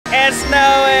It's snowing!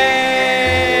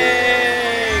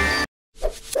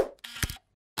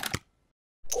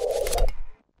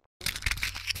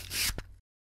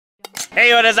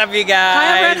 Hey, what is up, you guys?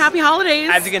 Hi, everyone. Happy holidays.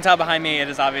 As you can tell behind me, it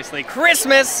is obviously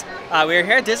Christmas. We are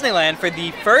here at Disneyland for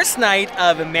the first night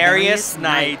of Merriest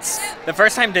Nites. The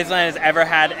first time Disneyland has ever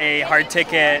had a hard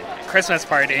ticket Christmas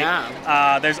party.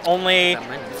 Yeah. There's only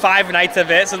 5 nights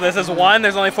of it, so this is one.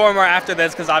 There's only 4 more after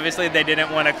this because obviously they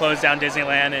didn't want to close down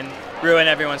Disneyland and ruin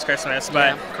everyone's Christmas.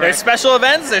 But there's special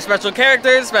events, there's special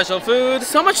characters, special food.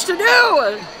 So much to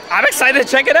do. I'm excited to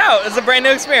check it out. It's a brand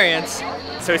new experience.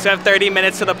 So we still have 30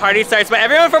 minutes till the party starts, but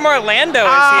everyone from Orlando is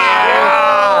here.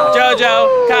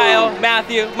 Jojo, Kyle,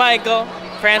 Matthew, Michael,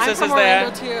 Francis is there.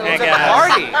 Orlando too. It's a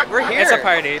party. We're here. It's a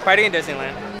party. Party in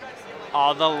Disneyland.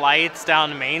 All the lights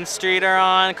down Main Street are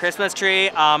on, Christmas tree,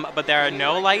 but there are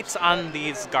no lights on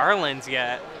these garlands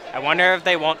yet. I wonder if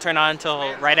they won't turn on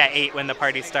until right at 8 when the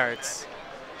party starts.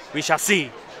 We shall see.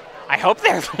 I hope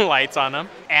there's lights on them.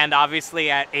 And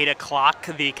obviously at 8 o'clock,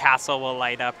 the castle will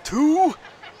light up too.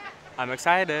 I'm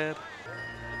excited.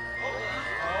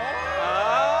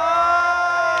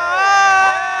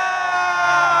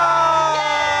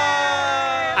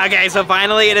 Okay, so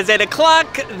finally it is 8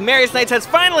 o'clock. Merriest Nites has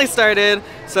finally started.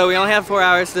 So we only have 4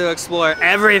 hours to explore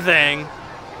everything.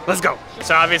 Let's go.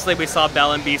 So obviously we saw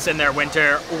Belle and Beast in their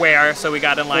winter wear, so we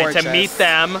got in line to meet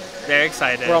them. Very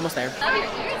excited. We're almost there.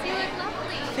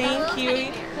 Thank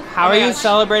you. How are you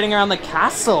celebrating around the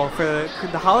castle for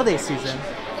the holiday season?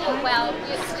 Oh, well,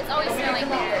 it's always snowing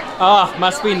there. Oh,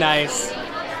 must be nice.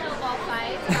 Snowball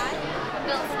fights,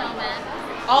 built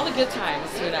snowmen. All the good times,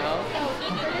 you know.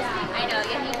 I know,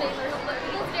 yeah, he built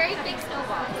very big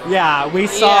snowballs. Yeah, we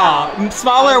saw.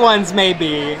 Smaller ones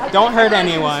maybe. Don't hurt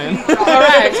anyone.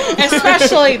 Correct.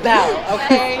 Especially Belle,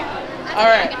 okay? All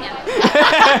right.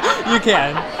 You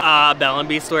can. Belle and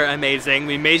Beast were amazing.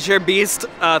 We made sure Beast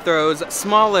throws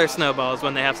smaller snowballs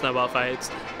when they have snowball fights.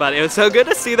 But it was so good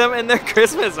to see them in their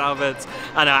Christmas outfits.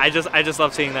 I know, I just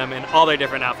love seeing them in all their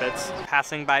different outfits.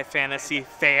 Passing by Fantasy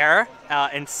Fair,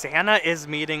 and Santa is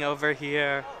meeting over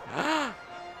here.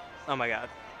 Oh my god,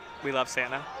 we love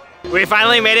Santa. We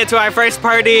finally made it to our first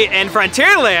party in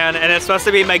Frontierland, and it's supposed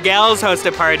to be Miguel's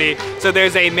hosted party. So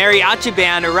there's a mariachi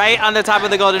band right on the top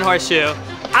of the Golden Horseshoe.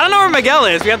 I don't know where Miguel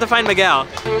is. We have to find Miguel.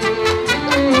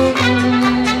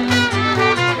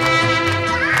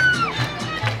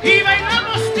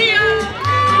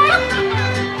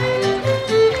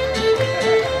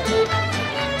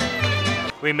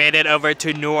 We made it over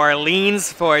to New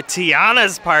Orleans for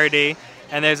Tiana's party.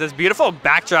 And there's this beautiful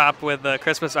backdrop with the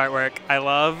Christmas artwork. I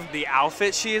love the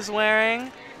outfit she is wearing.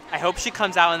 I hope she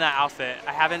comes out in that outfit.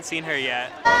 I haven't seen her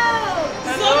yet. So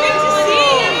good to see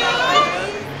you.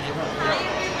 Hi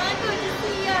everyone, good to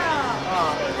see y'all.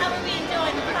 How are we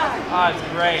enjoying the party? Oh, it's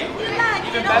great. You like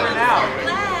Even it? better now. I'm so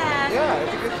glad. Yeah,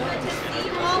 it's a good time. To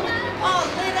see you all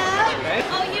lit up. Okay.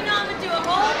 Oh, you know I'm gonna do a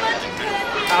whole bunch of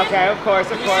cooking. Okay, of course,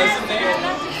 of course. And I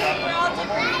love to cook for all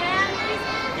different families,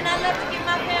 and I love to get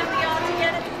my family all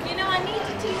together. You know, I need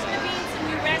to teach Naveen some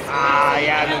new recipes. Ah,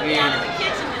 yeah, Help me Naveen. out in the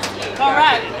kitchen this year.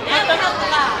 Correct. That'll help a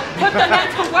lot. Put the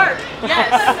net to work. Yes.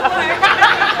 Put to work.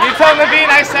 You told Naveen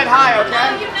I said hi, Oh,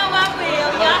 okay? you know I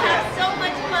will. Y'all have so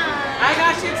much fun. I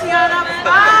got you, Tiana.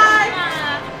 Bye.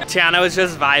 Tiana was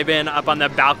just vibing up on the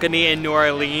balcony in New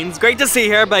Orleans. Great to see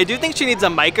her, but I do think she needs a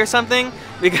mic or something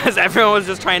because everyone was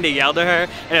just trying to yell to her,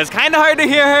 and it was kind of hard to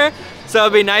hear her. So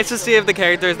it'd be nice to see if the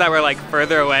characters that were like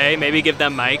further away, maybe give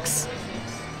them mics.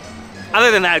 Other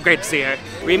than that, great to see her.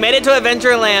 We made it to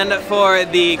Adventureland for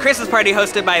the Christmas party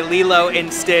hosted by Lilo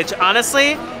and Stitch.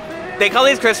 Honestly, they call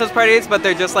these Christmas parties, but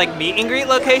they're just like meet and greet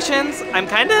locations. I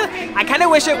kind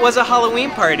of wish it was a Halloween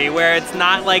party where it's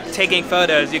not like taking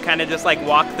photos. You kind of just like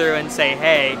walk through and say,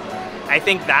 hey. I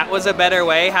think that was a better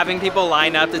way. Having people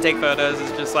line up to take photos is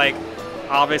just like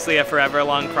obviously a forever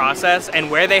long process.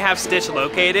 And where they have Stitch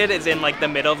located is in like the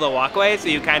middle of the walkway, so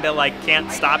you kind of like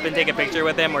can't stop and take a picture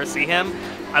with him or see him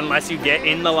unless you get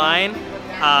in the line.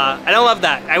 I don't love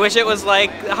that. I wish it was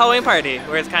like a Halloween party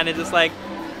where it's kind of just like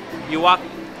you walk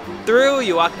through,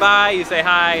 you walk by, you say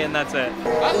hi, and that's it.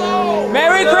 Hello!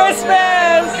 Merry Christmas!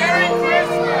 Merry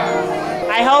Christmas!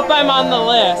 I hope I'm on the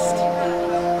list.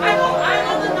 I'm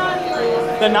on the naughty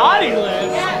list. The naughty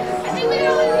list? Yes. I think we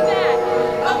all be back.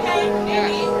 Okay.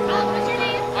 Mary, what's your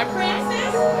name? I'm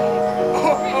Francis.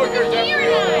 Oh, you're definitely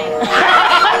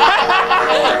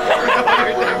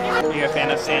Are you a fan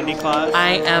of Sandy Claus?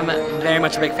 I am very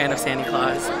much a big fan of Santa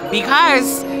Claus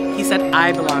because he said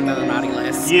I belong on the naughty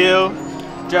list. You,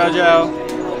 Jojo,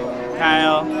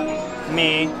 Kyle,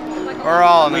 me. We're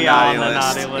all on the We all naughty on the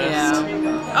list. naughty list.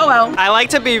 Yeah. Oh well. I like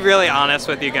to be really honest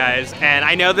with you guys, and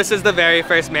I know this is the very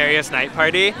first Merriest Night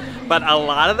party, but a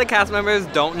lot of the cast members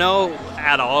don't know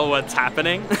at all what's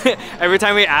happening. Every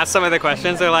time we ask some of the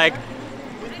questions, they're like,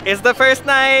 it's the first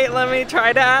night, let me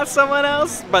try to ask someone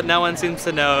else. But no one seems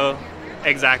to know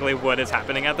exactly what is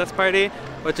happening at this party,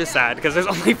 which is sad because there's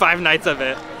only 5 nights of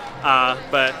it.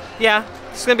 But yeah,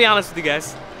 just gonna be honest with you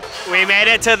guys. We made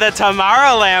it to the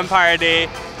Tomorrowland party,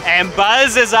 and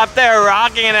Buzz is up there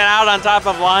rocking it out on top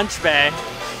of Launch Bay.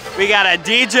 We got a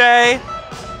DJ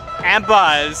and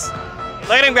Buzz.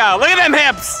 Look at him go, look at them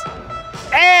hips!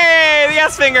 Hey, the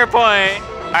yes finger point.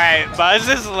 All right, Buzz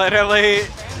is literally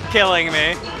killing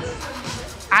me.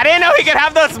 I didn't know he could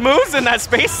have those moves in that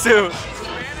spacesuit.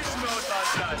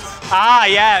 Ah,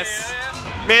 yes.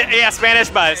 Yeah, Spanish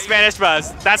Buzz, Spanish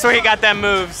Buzz. That's where he got them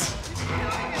moves.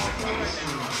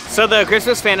 So the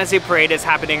Christmas Fantasy Parade is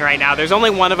happening right now. There's only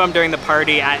one of them during the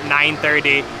party at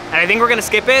 9:30. And I think we're gonna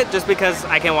skip it just because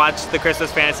I can watch the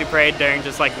Christmas Fantasy Parade during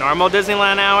just like normal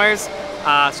Disneyland hours.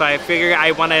 So I figure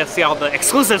I wanna see all the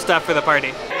exclusive stuff for the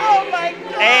party. Oh my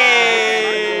god.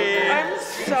 Hey! I'm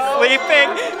so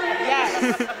Sleeping?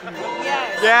 Yes.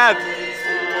 Yes. Yeah.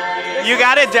 You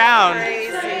got it down. Crazy.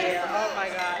 Oh my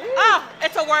god. Oh,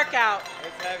 it's a workout.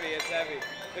 It's heavy, it's heavy.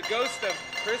 The ghost of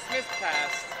Christmas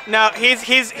past. No, he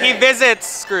visits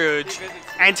Scrooge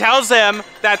and tells him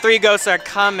that 3 ghosts are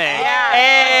coming. Yeah.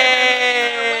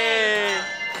 Hey!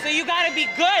 So you gotta be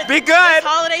good. Be good. This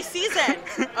holiday season,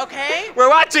 okay? We're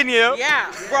watching you.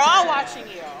 Yeah, we're all watching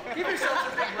you.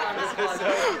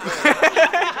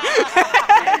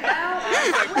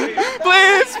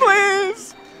 Please,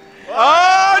 please.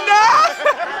 Oh no!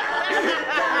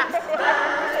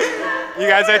 You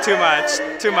guys are too much.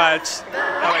 Too much.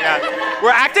 Oh my god.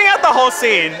 We're acting out the whole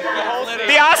scene.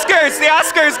 The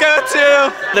Oscars go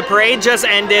to. The parade just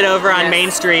ended over on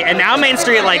Main Street, and now Main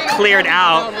Street like cleared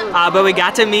out, but we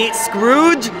got to meet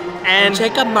Scrooge and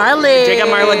Jacob Marley.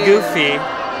 Goofy,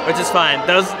 which is fun.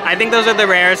 I think those are the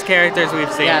rarest characters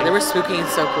we've seen. Yeah, they were spooky and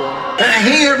so cool.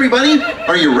 Hey everybody,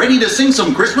 are you ready to sing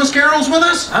some Christmas carols with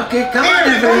us? Okay, come on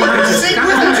everyone.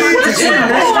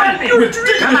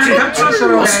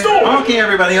 Okay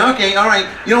everybody, okay, alright.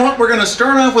 You know what, we're gonna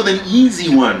start off with an easy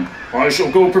one. I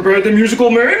shall go prepare the musical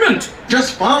merriment.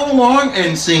 Just follow along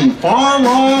and sing Fa La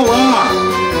La.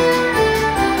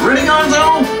 Ready,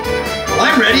 Gonzo? Well,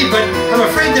 I'm ready, but I'm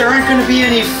afraid there aren't going to be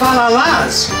any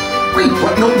fa-la-las. Wait,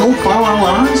 what, no Fa La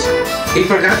Las? He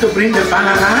forgot to bring the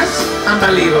fa-la-las?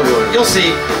 Unbelievable. You'll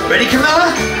see. Ready,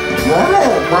 Camilla?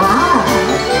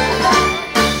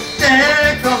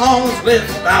 Deck the halls with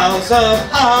boughs of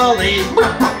holly.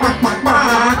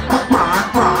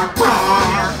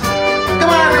 Come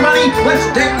on everybody, let's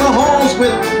deck the halls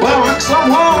with box of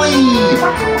holly.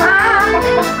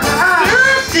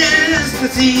 This is the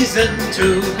season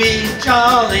to be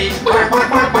jolly.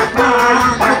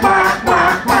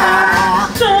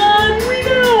 Son, we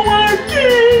know our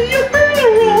gay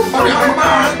apparel.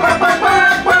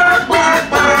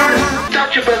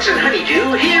 Dr. Bunsen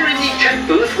Honeydew here in the tech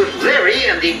booth with Larry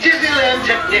and the Disneyland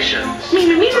technicians.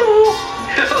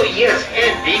 Oh yes,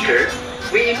 and Beaker.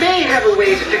 We may have a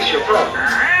way to fix your problem.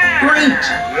 Great.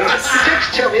 The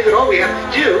techs tell me that all we have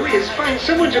to do is find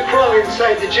someone to crawl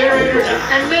inside the generator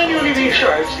and manually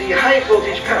recharge the high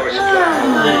voltage power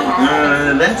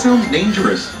supply. That sounds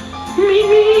dangerous.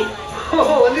 Me.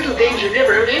 Oh, a little danger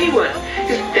never hurt anyone.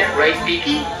 Isn't that right,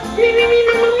 Beaky? Me.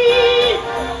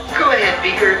 Go ahead,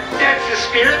 Beaker. That's the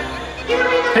spirit.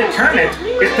 Hey Kermit,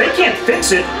 if they can't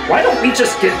fix it, why don't we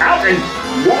just get out and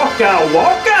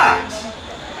waka?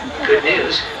 Good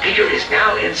news, Beaker is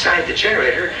now inside the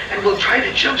generator and will try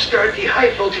to jumpstart the high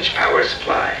voltage power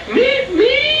supply. Me.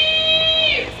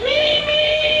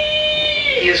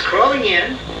 He is crawling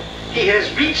in. He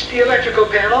has reached the electrical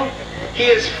panel. He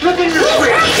is flipping the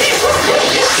switch.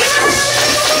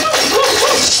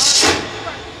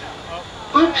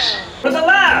 Oops. For the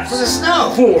laughs. For the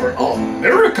snow. For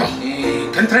America.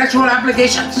 Contractual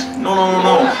obligations.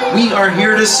 No. We are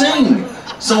here to sing.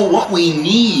 So what we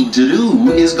need to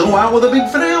do is go out with a big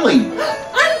finale.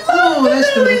 Oh,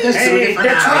 that's true. Hey,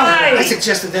 that's right. I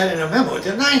suggested that in a memo,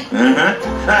 didn't I?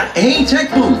 Hey,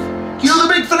 Tech Booth, cue the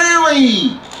big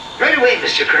finale. Right away,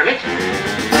 Mr. Kermit.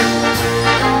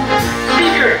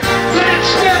 Beaker, let it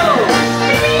snow!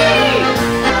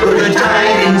 Good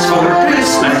tidings for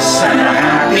Christmas and a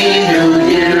Happy New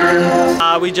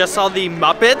Year. We just saw the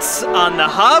Muppets on the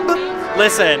hub.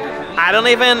 Listen, I don't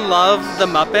even love the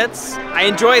Muppets. I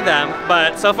enjoy them,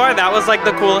 but so far that was like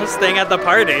the coolest thing at the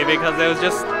party because it was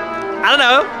just, I don't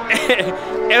know,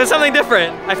 it was something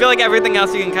different. I feel like everything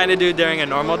else you can kind of do during a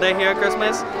normal day here at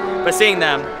Christmas, but seeing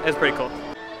them is pretty cool.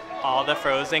 All the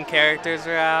Frozen characters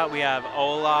are out. We have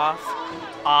Olaf,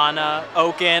 Anna,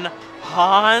 Oaken,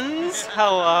 Hans,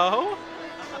 hello,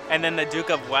 and then the Duke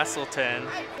of Wesselton.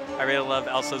 I really love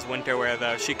Elsa's winter wear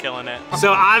though, she killing it.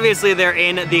 So obviously they're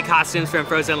in the costumes from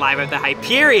Frozen Live at the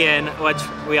Hyperion, which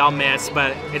we all miss,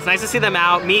 but it's nice to see them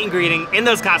out, meet and greeting in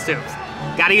those costumes.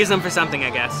 Gotta use them for something,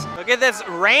 I guess. Look at this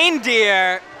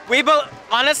reindeer.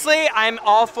 Honestly, I'm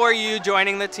all for you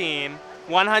joining the team,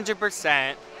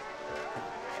 100%.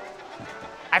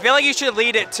 I feel like you should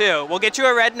lead it too. We'll get you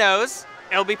a red nose,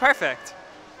 it'll be perfect.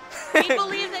 We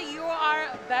believe that you are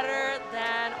better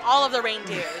than all of the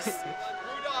reindeers.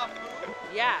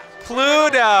 Yeah.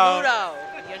 Pluto. Pluto,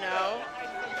 you know?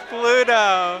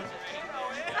 Pluto.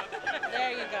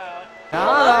 There you go.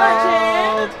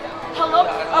 Donald. Hello.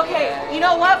 Okay, you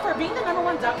know what? For being the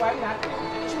 #1 duck, why are you back here?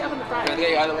 You should be up in the front. I'm gonna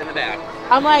get you all the way in the back.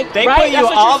 I'm like, They right? put you That's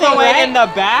what all you're the saying, way right? in the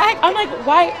back? I'm like,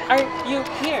 why are you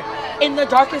here? In the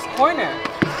darkest corner.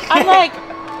 I'm like,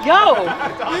 yo.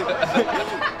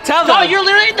 Tell No, them. you're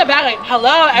literally in the back like,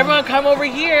 hello, everyone come over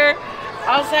here.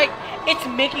 I was like, it's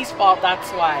Mickey's fault, that's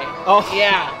why. Oh.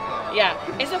 Yeah, yeah.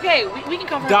 It's okay, we can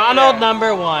come from Donald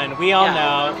later. #1. We all Yeah.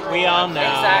 know. We all know.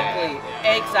 Exactly,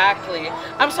 exactly.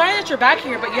 I'm sorry that you're back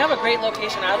here, but you have a great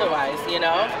location otherwise, you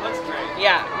know? That's great.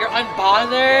 Yeah, you're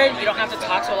unbothered, you don't have to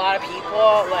talk to a lot of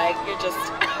people, like, you're just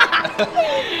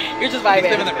vibing.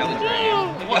 Living the real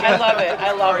dream. I love it,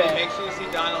 I love it. Make sure you see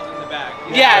Donald in the back.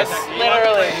 Yes,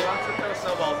 literally. He wants to throw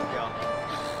snowballs with y'all.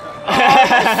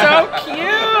 So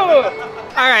cute!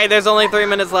 All right, there's only 3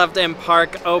 minutes left in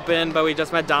park open, but we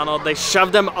just met Donald. They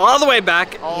shoved him all the way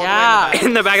back. Yeah,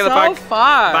 in the back of the so park.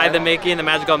 far. By the Mickey and the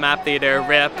Magical Map Theater,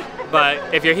 rip. But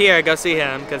if you're here, go see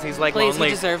him, because he's like Please, he lonely.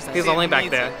 deserves it. He's only back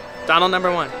there. Donald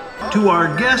 #1. To our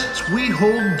guests we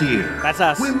hold dear. That's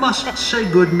us. We must say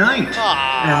good night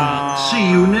and see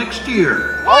you next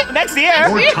year. Oh, next year?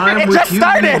 More time It with just you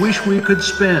started. we wish we could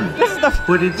spend.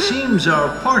 But it seems our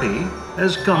party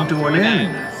has come to an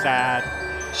end. Sad.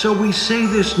 So we say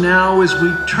this now as we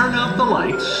turn out the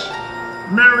lights.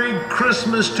 Merry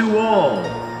Christmas to all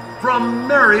from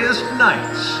Merriest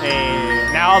Nites. Hey,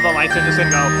 now all the lights are just gonna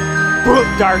go boop,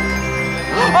 dark.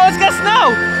 Oh, it's gonna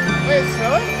snow! Wait, it's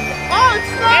snowing? Oh, it's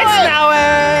snowing! It's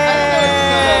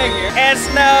snowing! It's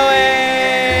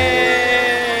snowing!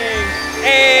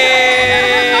 Hey!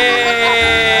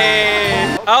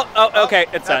 Oh, okay,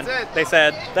 it's done. That's it. They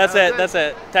said, that's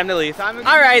it. Time to leave. All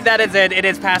right, that is it. It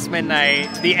is past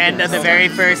midnight, the end of the very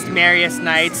first Merriest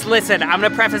Nites. Listen, I'm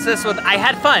gonna preface this with, I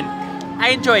had fun. I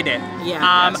enjoyed it.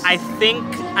 Yeah. I think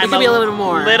I'm could be a little bit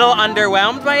more. little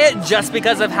underwhelmed by it just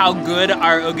because of how good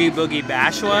our Oogie Boogie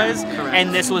Bash was. correct.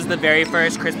 And this was the very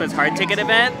first Christmas hard ticket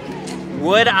event.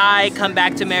 Would I come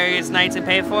back to Merriest Nites and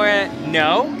pay for it?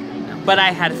 No, but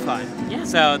I had fun. Yeah.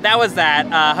 So that was that.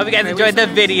 Hope you guys enjoyed the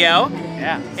video.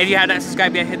 Yeah. If you have not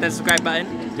subscribed yet, hit that subscribe button.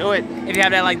 Do it. If you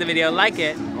have not liked the video, like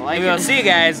it. Like and we will it. see you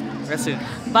guys real soon.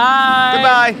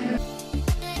 Bye. Goodbye.